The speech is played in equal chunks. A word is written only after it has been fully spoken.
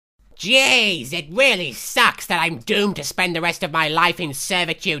Jeez, it really sucks that I'm doomed to spend the rest of my life in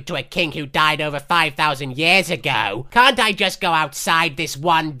servitude to a king who died over 5,000 years ago. Can't I just go outside this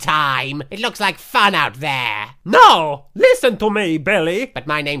one time? It looks like fun out there. No! Listen to me, Billy. But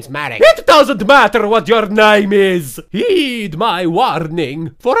my name's Marik. It doesn't matter what your name is. Heed my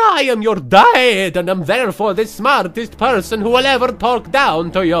warning, for I am your dad, and am therefore the smartest person who will ever talk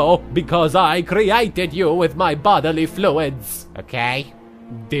down to you, because I created you with my bodily fluids. Okay.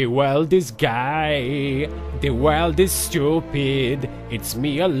 The world is gay, the world is stupid, it's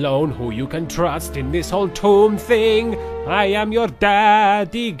me alone who you can trust in this whole tomb thing. I am your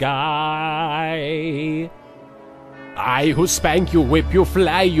daddy guy. I who spank you, whip you,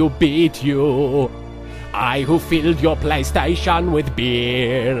 flay you, beat you. I who filled your PlayStation with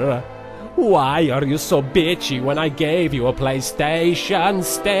beer. Why are you so bitchy when I gave you a PlayStation?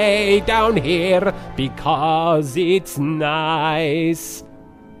 Stay down here, because it's nice.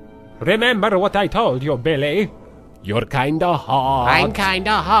 Remember what I told you, Billy? You're kinda hot. I'm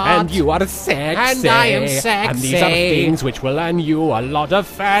kinda hot. And you are sexy. And I am sexy. And these are things which will earn you a lot of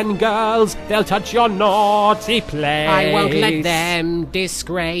fangirls. They'll touch your naughty place. I won't let them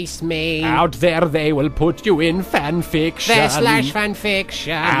disgrace me. Out there they will put you in fanfiction.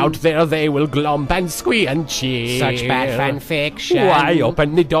 /fanfiction. Out there they will glomp and squee and cheer. Such bad fanfiction. Why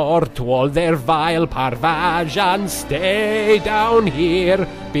open the door to all their vile perversion? Stay down here.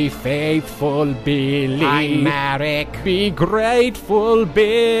 Be faithful, Billy. I'm Marik. Be grateful,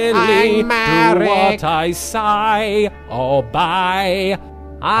 Billy. I'm Marik. Do what I say. Obey.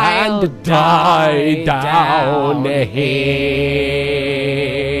 I'll And die down here. here.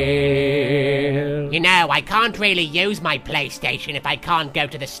 You know, I can't really use my PlayStation if I can't go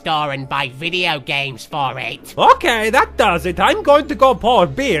to the store and buy video games for it. Okay, that does it. I'm going to go pour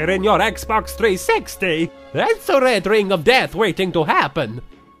beer in your Xbox 360. That's a red ring of death waiting to happen.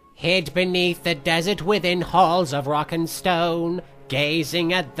 Hid beneath the desert within halls of rock and stone,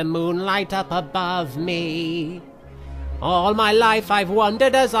 gazing at the moonlight up above me. All my life I've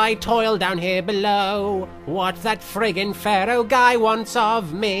wondered as I toil down here below, what that friggin' pharaoh guy wants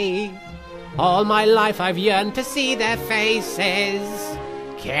of me. All my life I've yearned to see their faces,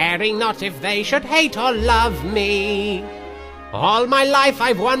 caring not if they should hate or love me. All my life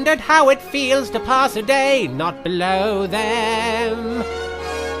I've wondered how it feels to pass a day not below them.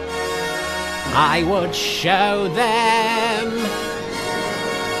 I would show them.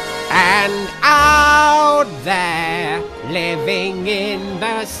 And out there, living in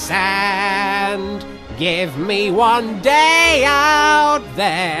the sand, give me one day out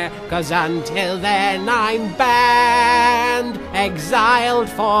there, 'cause until then I'm banned, exiled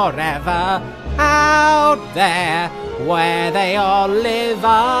forever. Out there, where they all live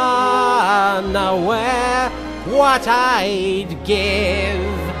unaware, what I'd give,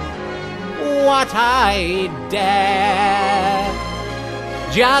 what I'd dare,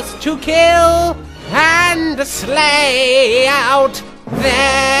 just to kill and slay out there.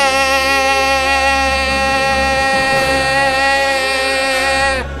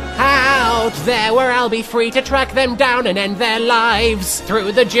 Out there where I'll be free to track them down and end their lives.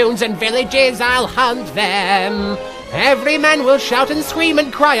 Through the dunes and villages I'll hunt them. Every man will shout and scream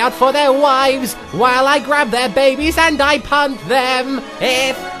and cry out for their wives, while I grab their babies and I punt them.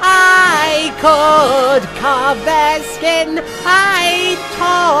 If I could carve their skin, I'd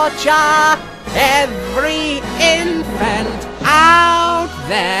torture every infant out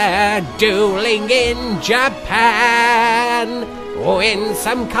there, dueling in Japan. Win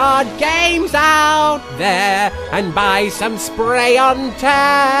some card games out there and buy some spray on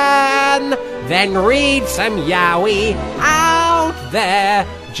tan. Then read some yaoi out there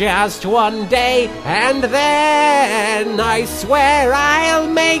just one day, and then I swear I'll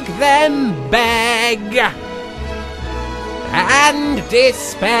make them beg and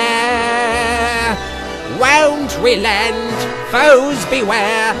despair. Won't relent, foes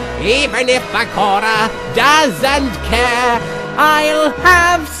beware, even if Gaara doesn't care. I'll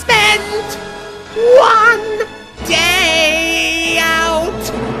have spent